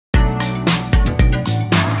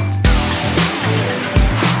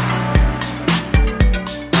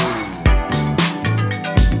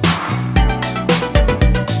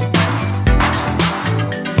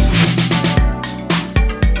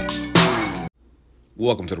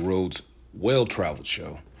Welcome to the Roads Well-Traveled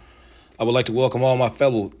Show. I would like to welcome all my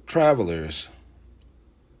fellow travelers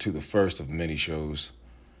to the first of many shows.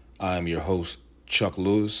 I am your host, Chuck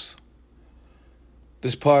Lewis.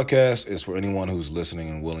 This podcast is for anyone who's listening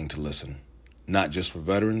and willing to listen. Not just for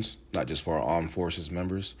veterans, not just for our armed forces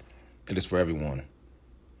members. It is for everyone.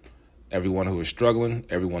 Everyone who is struggling,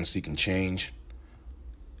 everyone seeking change.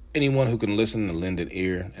 Anyone who can listen and lend an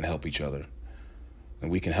ear and help each other. And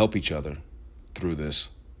we can help each other through this.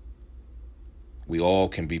 We all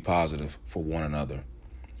can be positive for one another.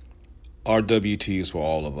 RWT is for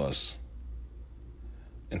all of us.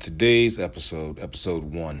 In today's episode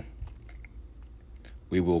 1,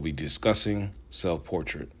 we will be discussing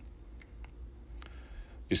self-portrait.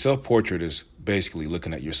 Your self-portrait is basically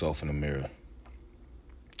looking at yourself in the mirror.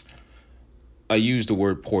 I use the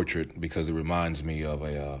word portrait because it reminds me of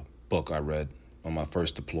a book I read on my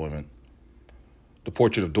first deployment. The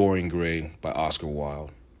Portrait of Dorian Gray by Oscar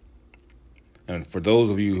Wilde. And for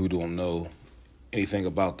those of you who don't know anything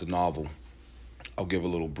about the novel, I'll give a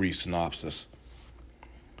little brief synopsis.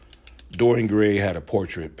 Dorian Gray had a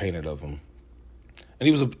portrait painted of him. And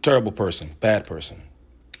he was a terrible person, bad person.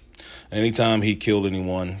 And anytime he killed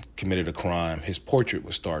anyone, committed a crime, his portrait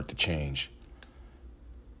would start to change.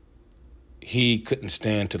 He couldn't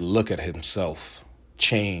stand to look at himself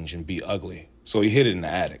change and be ugly. So he hid it in the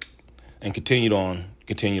attic and continued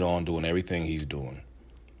on doing everything he's doing.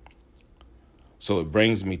 So it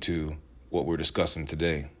brings me to what we're discussing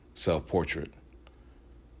today, self-portrait.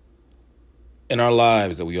 In our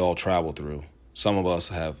lives that we all travel through, some of us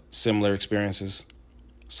have similar experiences,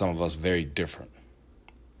 some of us very different.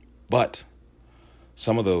 But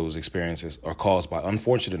some of those experiences are caused by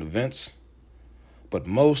unfortunate events, but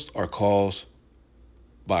most are caused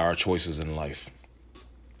by our choices in life.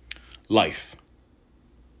 Life.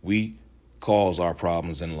 We cause our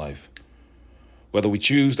problems in life. Whether we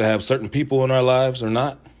choose to have certain people in our lives or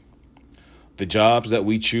not, the jobs that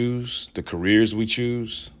we choose, the careers we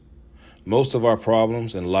choose, most of our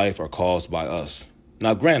problems in life are caused by us.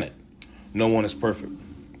 Now, granted, no one is perfect.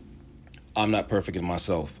 I'm not perfect in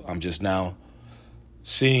myself. I'm just now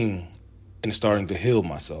seeing and starting to heal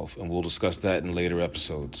myself, and we'll discuss that in later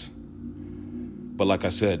episodes. But like I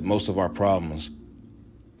said, most of our problems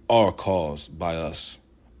are caused by us.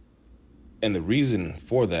 And the reason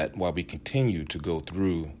for that, why we continue to go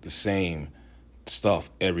through the same stuff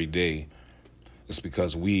every day, is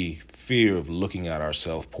because we fear of looking at our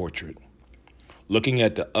self-portrait, looking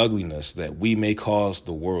at the ugliness that we may cause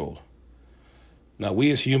the world. Now, we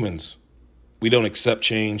as humans, we don't accept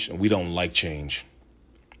change and we don't like change.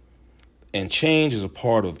 And change is a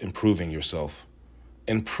part of improving yourself,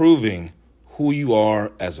 improving who you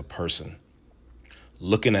are as a person,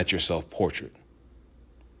 looking at your self-portrait.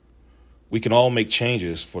 We can all make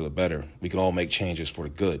changes for the better. We can all make changes for the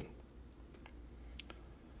good.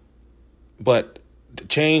 But the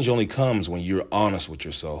change only comes when you're honest with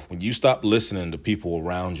yourself, when you stop listening to people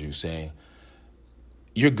around you saying,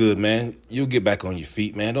 "You're good, man. You'll get back on your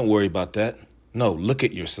feet, man. Don't worry about that." No, look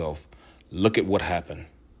at yourself. Look at what happened.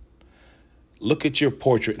 Look at your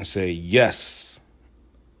portrait and say, "Yes,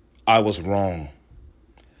 I was wrong.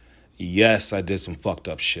 Yes, I did some fucked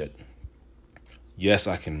up shit. Yes,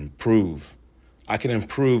 I can improve. I can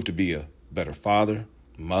improve to be a better father,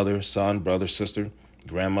 mother, son, brother, sister,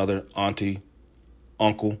 grandmother, auntie,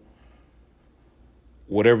 uncle,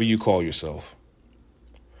 whatever you call yourself."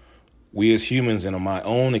 We as humans, and in my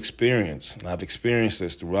own experience, and I've experienced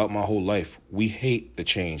this throughout my whole life, we hate the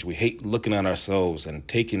change. We hate looking at ourselves and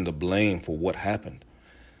taking the blame for what happened.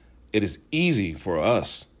 It is easy for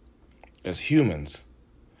us as humans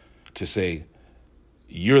to say,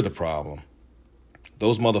 "You're the problem.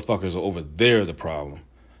 Those motherfuckers are over there the problem.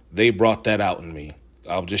 They brought that out in me.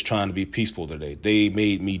 I was just trying to be peaceful today. They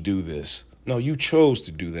made me do this." No, you chose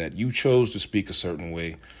to do that. You chose to speak a certain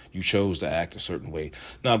way. You chose to act a certain way.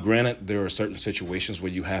 Now, granted, there are certain situations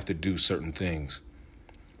where you have to do certain things.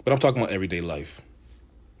 But I'm talking about everyday life.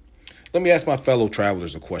 Let me ask my fellow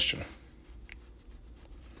travelers a question.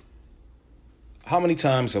 How many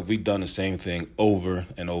times have we done the same thing over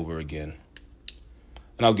and over again?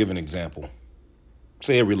 And I'll give an example.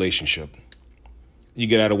 Say a relationship. You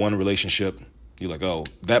get out of one relationship, you're like, "Oh,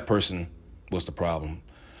 that person was the problem."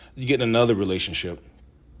 You get in another relationship,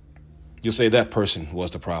 you'll say that person was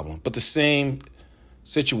the problem. But the same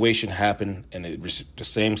situation happened and the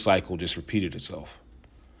same cycle just repeated itself.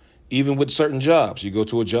 Even with certain jobs, you go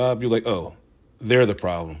to a job, you're like, "Oh, they're the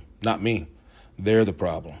problem, not me. They're the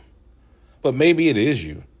problem." But maybe it is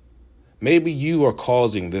you. Maybe you are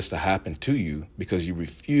causing this to happen to you because you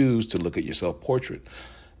refuse to look at your self-portrait.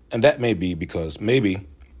 And that may be because maybe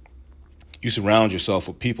You surround yourself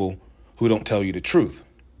with people who don't tell you the truth.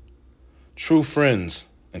 True friends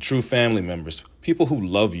and true family members, people who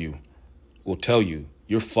love you, will tell you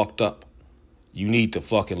you're fucked up. You need to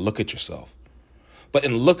fucking look at yourself. But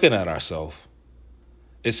in looking at ourselves,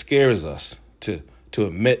 it scares us to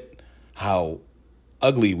admit how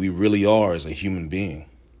ugly we really are as a human being.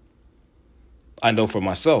 I know for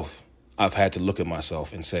myself, I've had to look at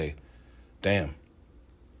myself and say, damn,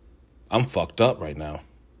 I'm fucked up right now.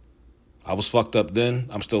 I was fucked up then,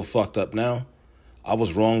 I'm still fucked up now. I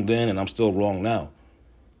was wrong then and I'm still wrong now.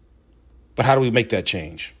 But how do we make that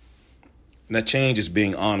change? And that change is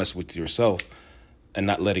being honest with yourself and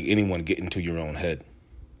not letting anyone get into your own head.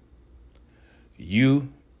 We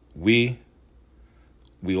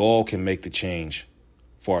all can make the change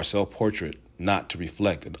for our self-portrait not to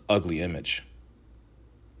reflect an ugly image.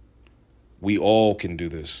 We all can do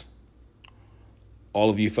this. All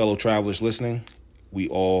of you fellow travelers listening, we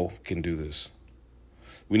all can do this.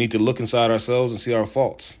 We need to look inside ourselves and see our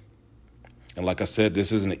faults. And like I said,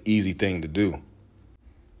 this isn't an easy thing to do.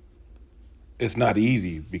 It's not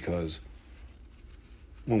easy because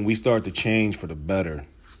when we start to change for the better,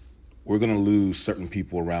 we're going to lose certain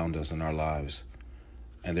people around us in our lives.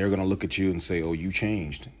 And they're going to look at you and say, oh, you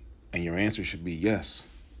changed. And your answer should be, yes,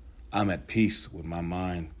 I'm at peace with my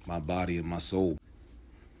mind, my body, and my soul.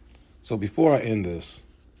 So before I end this,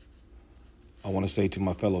 I want to say to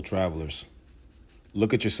my fellow travelers,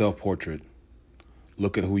 look at your self-portrait.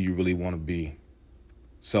 Look at who you really want to be.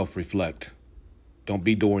 Self-reflect. Don't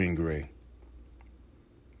be Dorian Gray.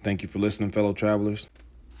 Thank you for listening, fellow travelers.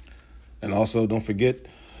 And also, don't forget,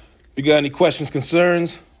 if you got any questions,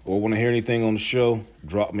 concerns, or want to hear anything on the show,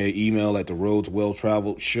 drop me an email at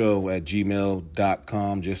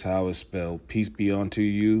theroadswelltraveledshow@gmail.com, just how it's spelled. Peace be unto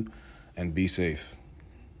you, and be safe.